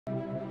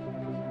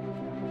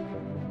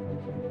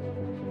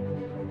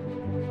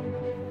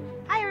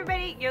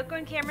Yoko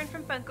and Cameron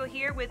from Funko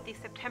here with the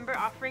September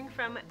offering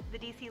from the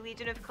DC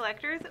Legion of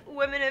Collectors,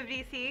 Women of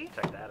DC.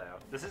 Check that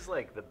out. This is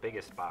like the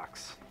biggest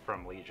box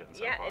from Legion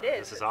so far. It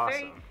is. This is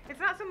awesome. It's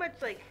not so much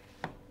like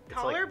It's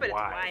taller, like but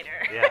wide. it's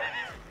wider. Yeah,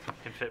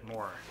 can fit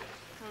more.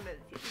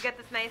 You got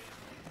this nice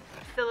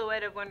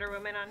silhouette of Wonder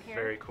Woman on here.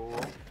 Very cool.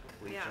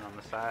 Legion on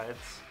the sides.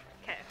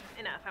 Okay,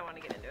 enough. I want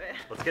to get into it.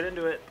 Let's get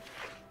into it.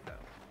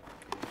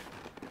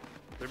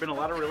 There have been a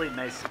lot of really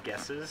nice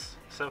guesses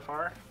so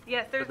far.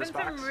 Yes, there's been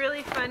box. some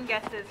really fun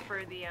guesses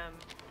for the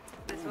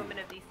this Women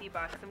of DC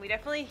box, and we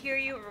definitely hear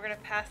you. We're gonna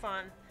pass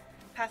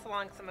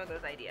along some of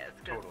those ideas.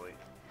 Totally.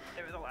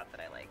 There was a lot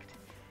that I liked.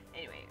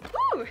 Anyway,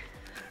 woo!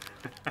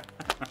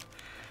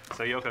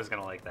 So Yoko's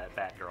gonna like that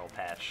Batgirl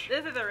patch.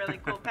 This is a really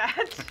cool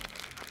patch.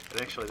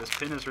 But actually, this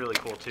pin is really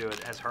cool too.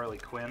 It has Harley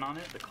Quinn on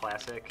it, the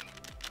classic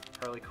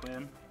Harley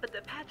Quinn. But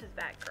the patch is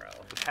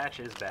Batgirl. The patch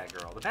is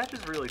Batgirl. The patch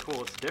is really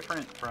cool. It's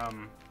different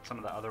from some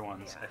of the other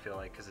ones, I feel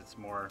like, because it's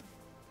more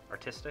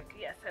artistic.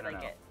 Yes, I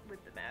like it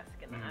with the mask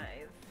and the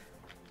eyes.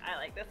 I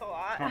like this a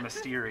lot. It's more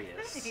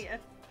mysterious. Yes.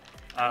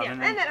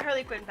 And and that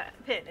Harley Quinn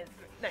pin is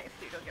nice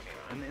too, don't get me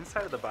wrong. And the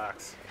inside of the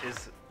box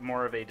is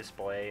more of a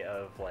display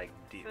of like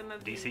DC Women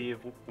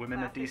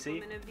of DC.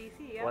 Women of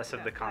DC, yeah. Less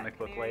of the comic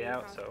book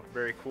layout, so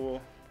very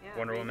cool. Yeah,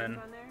 Wonder Woman.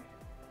 on there.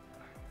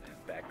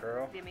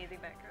 Batgirl. The amazing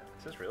Batgirl.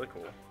 This is really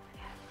cool.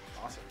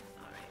 Awesome.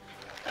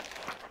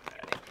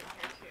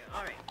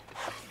 Alright,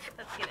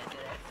 let's get into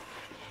this.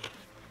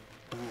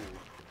 Ooh.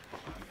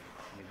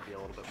 Need to be a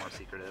little bit more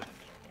secretive.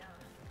 Yeah.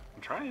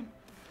 I'm trying.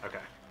 Okay.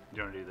 Do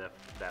you want to do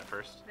that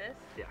first? This?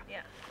 Yeah.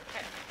 Yeah.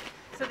 Okay.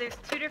 So there's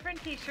two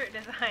different t-shirt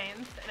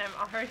designs, and I'm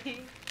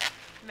already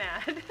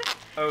mad.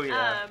 Oh,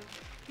 yeah.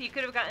 You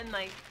could have gotten,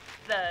 like,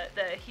 the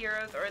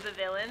heroes or the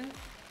villains.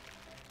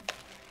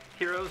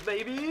 Heroes,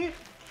 baby!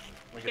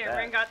 Look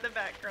Cameron at got the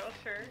Batgirl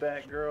shirt.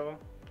 Batgirl,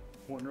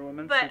 Wonder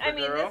Woman, But, Supergirl. I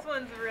mean, this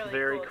one's really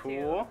very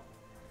cool, too.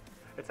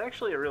 It's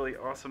actually a really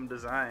awesome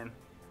design.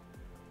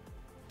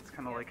 It's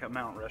kind of like a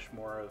Mount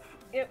Rushmore of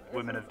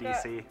Women of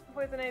DC.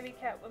 Poison Ivy,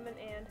 Catwoman,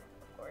 and,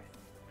 of course,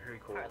 Very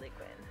cool. Harley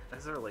Quinn.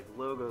 These are like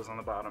logos on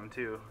the bottom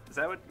too. Is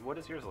that what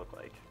does yours look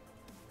like?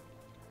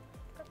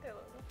 Got their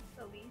logo.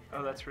 A leaf.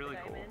 Oh, that's really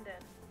cool.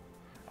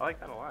 I like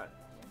that a lot.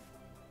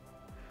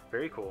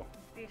 Very cool.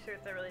 These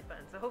shirts are really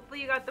fun. So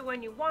hopefully you got the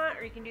one you want,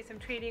 or you can do some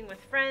trading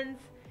with friends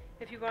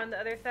if you want the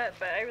other set,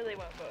 but I really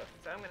want both,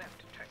 so I'm going to have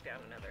to track down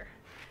another.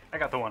 I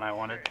got the one I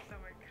wanted.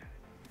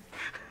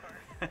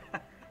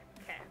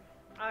 Okay.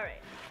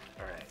 Alright.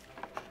 Alright.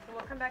 So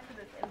we'll come back to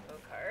this info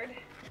card. And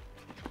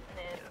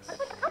then let's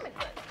put the comic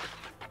book.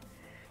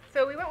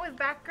 So we went with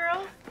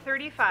Batgirl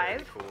 35.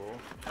 Very cool.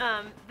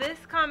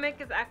 This comic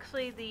is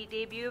actually the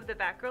debut of the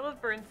Batgirl of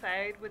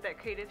Burnside with that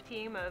creative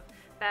team of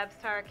Babs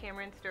Tarr,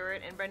 Cameron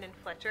Stewart, and Brendan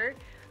Fletcher.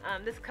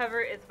 This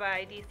cover is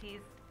by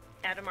DC's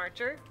Adam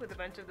Archer with a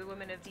bunch of the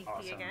Women of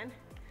DC again.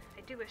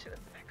 I do wish it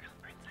was the Batgirl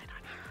of Burnside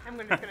on here. I'm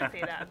just going to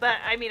say that.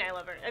 But, I mean, I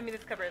love her. I mean,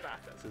 this cover is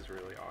awesome. This is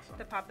really awesome.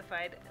 The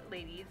popified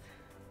ladies.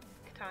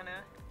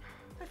 Katana.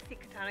 Let's see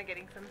Katana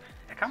getting some.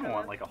 I kind of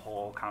want like a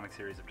whole comic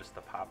series of just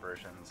the pop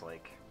versions,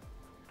 like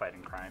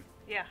fighting crime.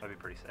 Yeah. That'd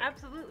be pretty sick.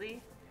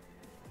 Absolutely.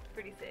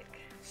 Pretty sick.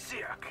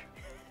 Sick.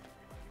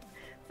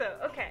 So,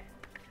 okay.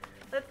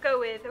 Let's go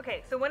with,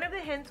 so one of the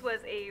hints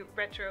was a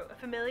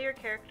familiar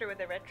character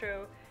with a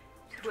retro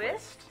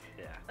twist.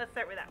 Yeah. Let's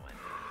start with that one.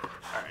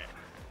 Alright.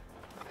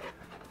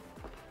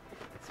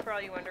 It's for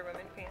all you Wonder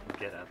Woman fans.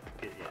 Get up.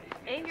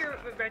 And your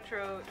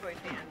retro toy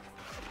fans.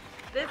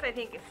 This, I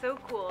think, is so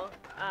cool.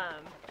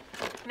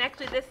 And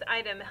actually, this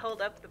item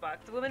held up the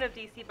box. The Women of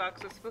DC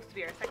box was supposed to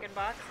be our second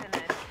box, and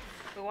then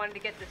we wanted to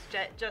get this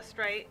jet just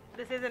right.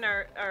 This isn't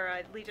our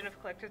Legion of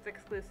Collectors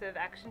exclusive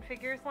action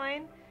figures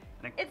line.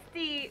 It's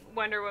the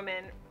Wonder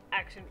Woman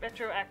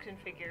retro action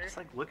figure. Just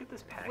like look at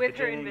this packaging. With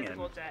her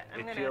invisible jet.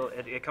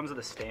 It comes with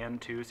a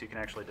stand too, so you can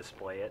actually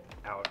display it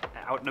out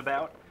and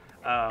about.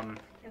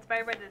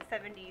 Inspired by the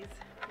 70s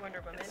Wonder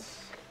Woman.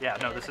 Yeah,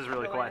 no, this is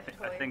really cool. I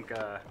think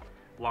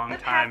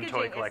long-time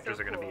toy collectors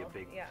are going to be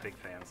big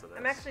fans of this.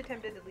 I'm actually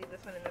tempted to leave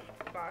this one in the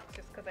box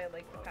just because I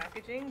like the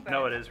packaging. But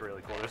no, it is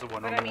really cool. There's a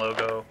Wonder Woman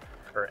logo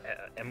or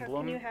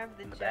emblem you have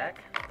the in the jet?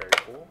 back. Very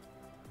cool.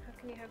 How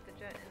can you have the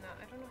jet and not?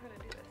 I don't know how to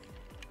do this.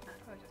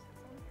 Oh, just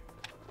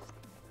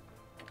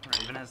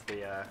It even has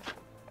the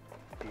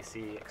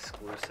DC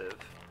exclusive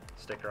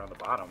sticker on the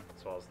bottom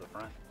as well as the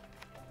front.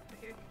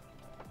 here.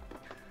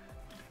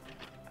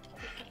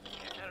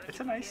 It's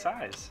a nice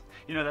size.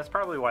 You know, that's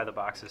probably why the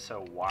box is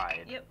so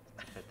wide. Yep.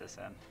 To fit this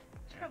in.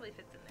 She probably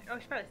fits in there. Oh,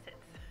 she probably sits.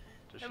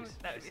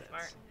 That would be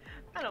smart.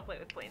 I don't play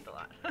with planes a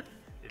lot.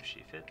 If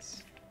she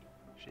fits,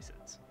 she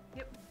sits.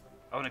 Yep.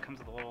 Oh, and it comes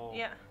with a little...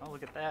 Yeah. Oh,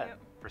 look at that. Yep.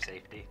 For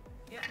safety.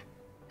 Yeah.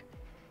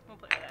 We'll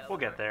play with that. We'll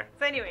get there.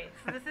 So anyway,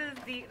 so this is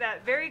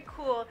that very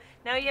cool.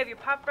 Now you have your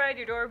Pop Ride,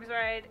 your Dorbs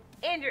Ride,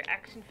 and your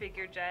action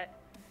figure jet.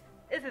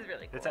 This is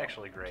really cool. It's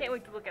actually great. Can't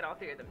wait to look at all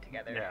three of them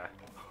together. Yeah.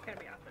 It's gonna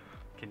be awesome.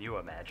 Can you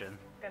imagine?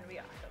 It's gonna be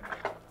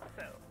awesome.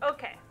 So,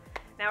 okay.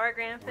 Now our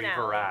grand finale.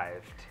 We've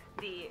arrived.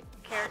 The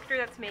character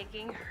that's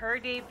making her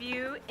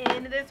debut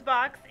in this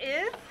box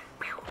is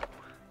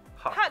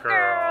Hawk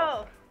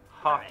Girl.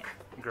 Hawk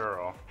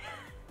Girl.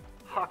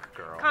 Hawk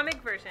Girl. Comic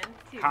version,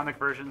 too. Comic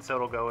version, so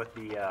it'll go with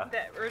the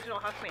original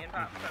Hawkman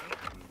pop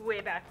from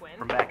way back when.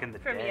 From back in the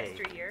from day.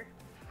 yesteryear.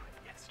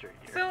 Yesteryear.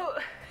 So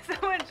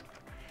much.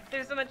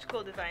 There's so much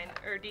cool design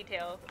or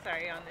detail.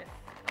 Sorry, on this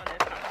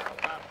Hawk Girl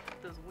pop.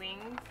 Those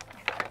wings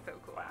are so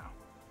cool. Wow.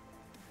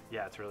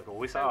 Yeah, it's really cool.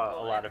 We So saw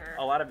cool, a lot and of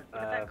what is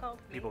that called?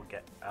 people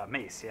get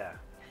Mace. Yeah,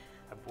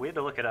 we had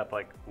to look it up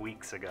like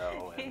weeks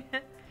ago, and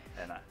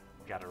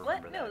got to remember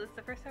What? that. No, this is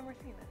the first time we're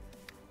seeing this.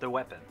 The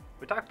weapon.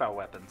 We talked about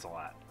weapons a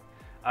lot.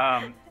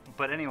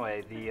 But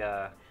anyway,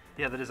 the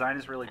design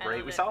is really I great.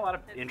 love We it. saw a lot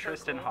of It's so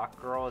interest in cool.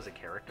 Hawk Girl as a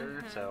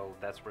character, so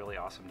that's really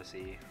awesome to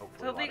see. Hopefully,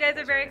 So a hopefully lot you of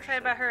guys are very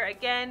excited about interested. her.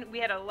 Again, we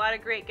had a lot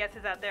of great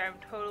guesses out there. I'm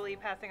totally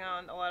passing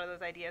on a lot of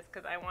those ideas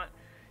because I want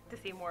to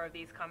see more of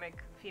these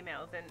comic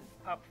females in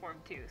pop form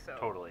too. So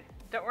Totally.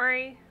 don't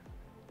worry,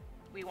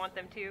 we want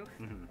them too,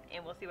 Mhm.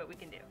 and we'll see what we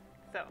can do.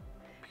 So,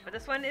 but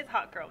this one is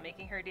Hawk Girl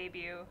making her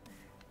debut.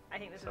 I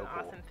think this So is an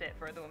cool. awesome fit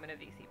for the Women of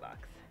DC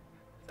box.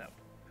 So,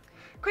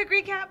 quick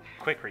recap.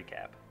 Quick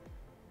recap.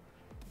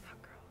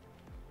 Hawk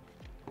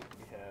Girl,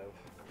 We have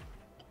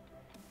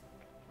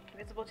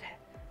Invisible Jet.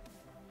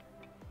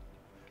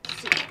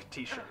 Silk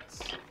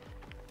t-shirts.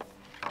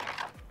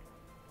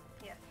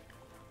 Yes.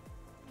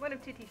 One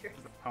of two T-shirts.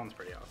 That one's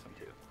pretty awesome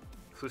too.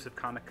 Exclusive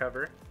comic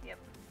cover. Yep.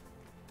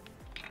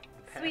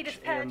 Patch Sweetest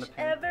and the patch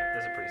pin. ever.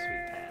 That's a pretty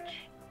sweet patch.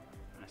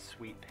 And a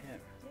sweet pin.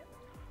 Yep.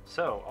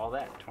 So, all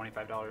that,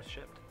 $25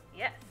 shipped.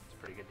 Yes. It's a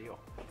pretty good deal.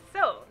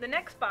 So, the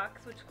next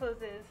box, which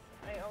closes,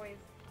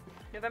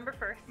 November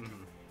 1st,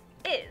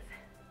 is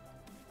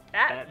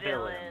Bat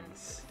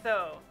Villains.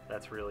 So,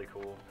 That's really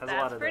cool. Has that's a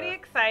lot of pretty the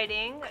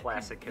exciting.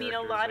 classic Could mean a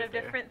characters lot right of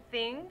there. different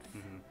things.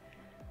 Mhm.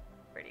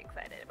 Pretty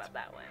excited about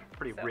that one.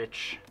 Pretty So,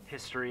 rich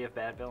history of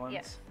bad villains.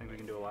 Yes. I think we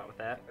can do a lot with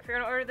that. If you're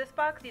going to order this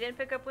box, you didn't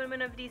pick up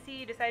Women of DC,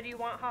 you decided you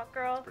want Hawk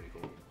Girl, Pretty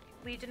cool.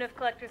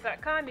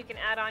 legionofcollectors.com, you can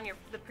add on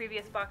the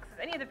previous boxes,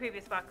 any of the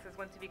previous boxes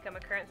once you become a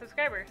current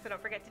subscriber, so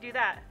don't forget to do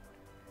that.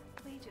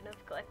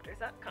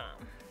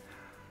 legionofcollectors.com.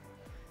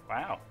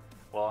 Wow.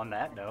 Well, on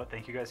that note,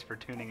 thank you guys for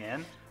tuning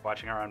in,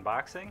 watching our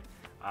unboxing,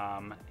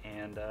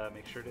 and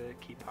make sure to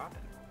keep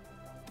popping.